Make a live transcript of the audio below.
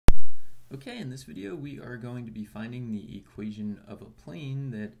Okay, in this video we are going to be finding the equation of a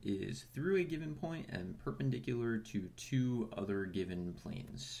plane that is through a given point and perpendicular to two other given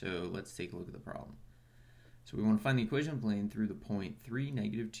planes. So let's take a look at the problem. So we want to find the equation of a plane through the point 3,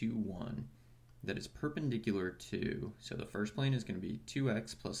 -2, 1 that is perpendicular to, so the first plane is going to be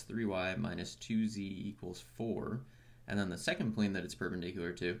 2x plus 3y minus 2z equals 4, and then the second plane that it's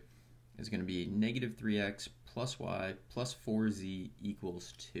perpendicular to is going to be -3x plus y plus 4z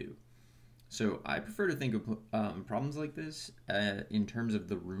equals 2. So I prefer to think of problems like this in terms of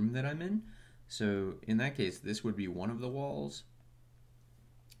the room that I'm in. So in that case, this would be one of the walls,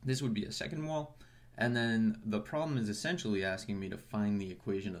 this would be a second wall, and then the problem is essentially asking me to find the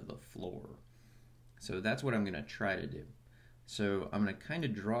equation of the floor. So that's what I'm going to try to do. So I'm going to kind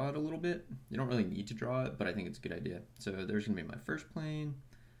of draw it a little bit. You don't really need to draw it, but I think it's a good idea. So there's going to be my first plane,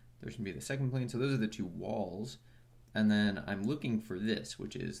 there's going to be the second plane, so those are the two walls, and then I'm looking for this,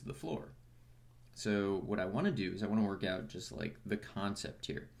 which is the floor. So what I want to do is I want to work out just like the concept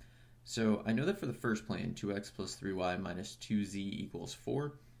here. So I know that for the first plane, 2x plus 3y minus 2z equals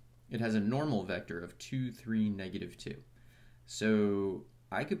 4, it has a normal vector of 2, 3, -2. So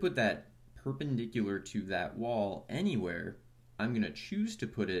I could put that perpendicular to that wall anywhere. I'm going to choose to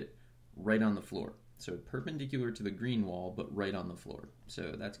put it right on the floor. So perpendicular to the green wall, but right on the floor.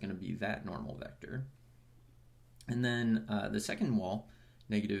 So that's going to be that normal vector. And then the second wall,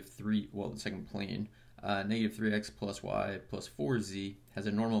 the second plane, -3x plus y plus 4z has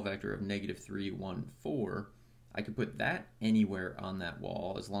a normal vector of -3, 1, 4. I could put that anywhere on that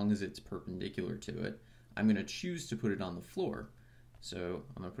wall as long as it's perpendicular to it. I'm going to choose to put it on the floor, so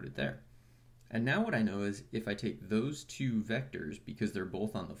I'm going to put it there. And now what I know is if I take those two vectors, because they're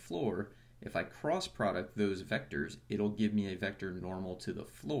both on the floor, if I cross product those vectors, it'll give me a vector normal to the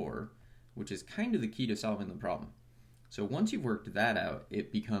floor, which is kind of the key to solving the problem. So once you've worked that out,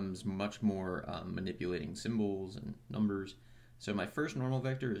 it becomes much more manipulating symbols and numbers. So my first normal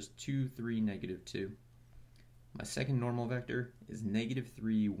vector is 2, 3, -2. My second normal vector is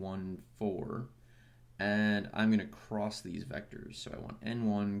 -3, 1, 4. And I'm going to cross these vectors. So I want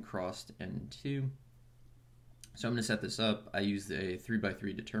n1 crossed n2. So I'm going to set this up. I use a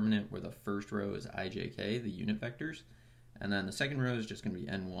 3x3 determinant where the first row is ijk, the unit vectors. And then the second row is just going to be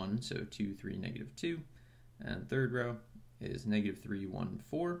n1, so 2, 3, -2. And third row is -3, 1,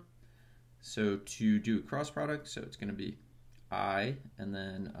 4. So to do a cross product, so it's going to be I, and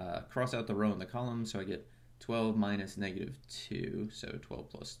then cross out the row and the column, so I get 12 minus -2, so 12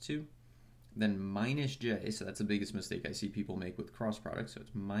 plus 2. Then minus j, so that's the biggest mistake I see people make with cross products, so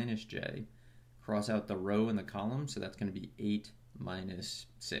it's minus j. Cross out the row and the column, so that's going to be 8 minus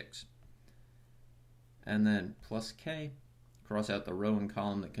 6. And then plus k, cross out the row and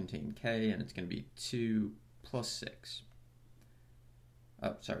column that contain k, and it's going to be 2 plus 6.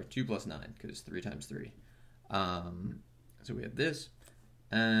 Oh, sorry, 2 plus 9, because 3 times 3. So we have this,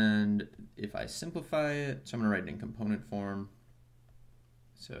 and if I simplify it, so I'm going to write it in component form.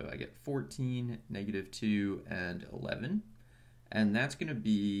 So I get 14, -2, and 11. And that's going to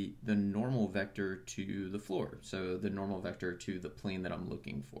be the normal vector to the floor, so the normal vector to the plane that I'm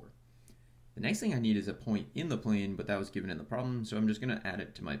looking for. The next thing I need is a point in the plane, but that was given in the problem, so I'm just going to add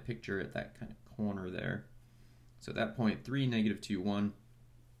it to my picture at that kind of corner there. So that point 3, -2, 1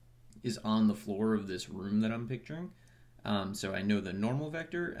 is on the floor of this room that I'm picturing. So I know the normal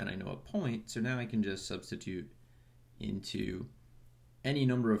vector and I know a point, so now I can just substitute into any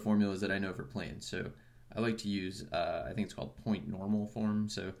number of formulas that I know for planes. So I like to use, I think it's called point normal form.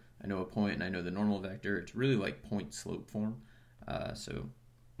 So I know a point and I know the normal vector. It's really like point slope form. So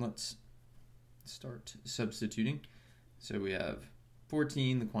let's start substituting. So we have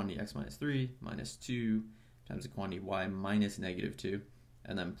 14, the quantity x minus 3, minus 2, times the quantity y minus -2,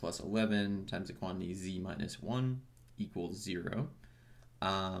 and then plus 11 times the quantity z minus 1 equals 0.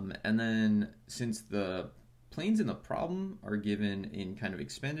 And then since the planes in the problem are given in kind of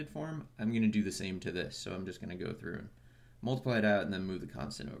expanded form, I'm going to do the same to this. So I'm just going to go through and multiply it out and then move the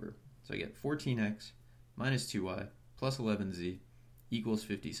constant over. So I get 14x minus 2y plus 11z equals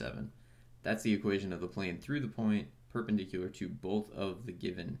 57. That's the equation of the plane through the point perpendicular to both of the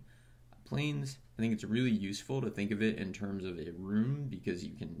given planes. I think it's really useful to think of it in terms of a room because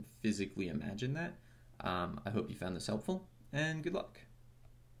you can physically imagine that. I hope you found this helpful, and good luck.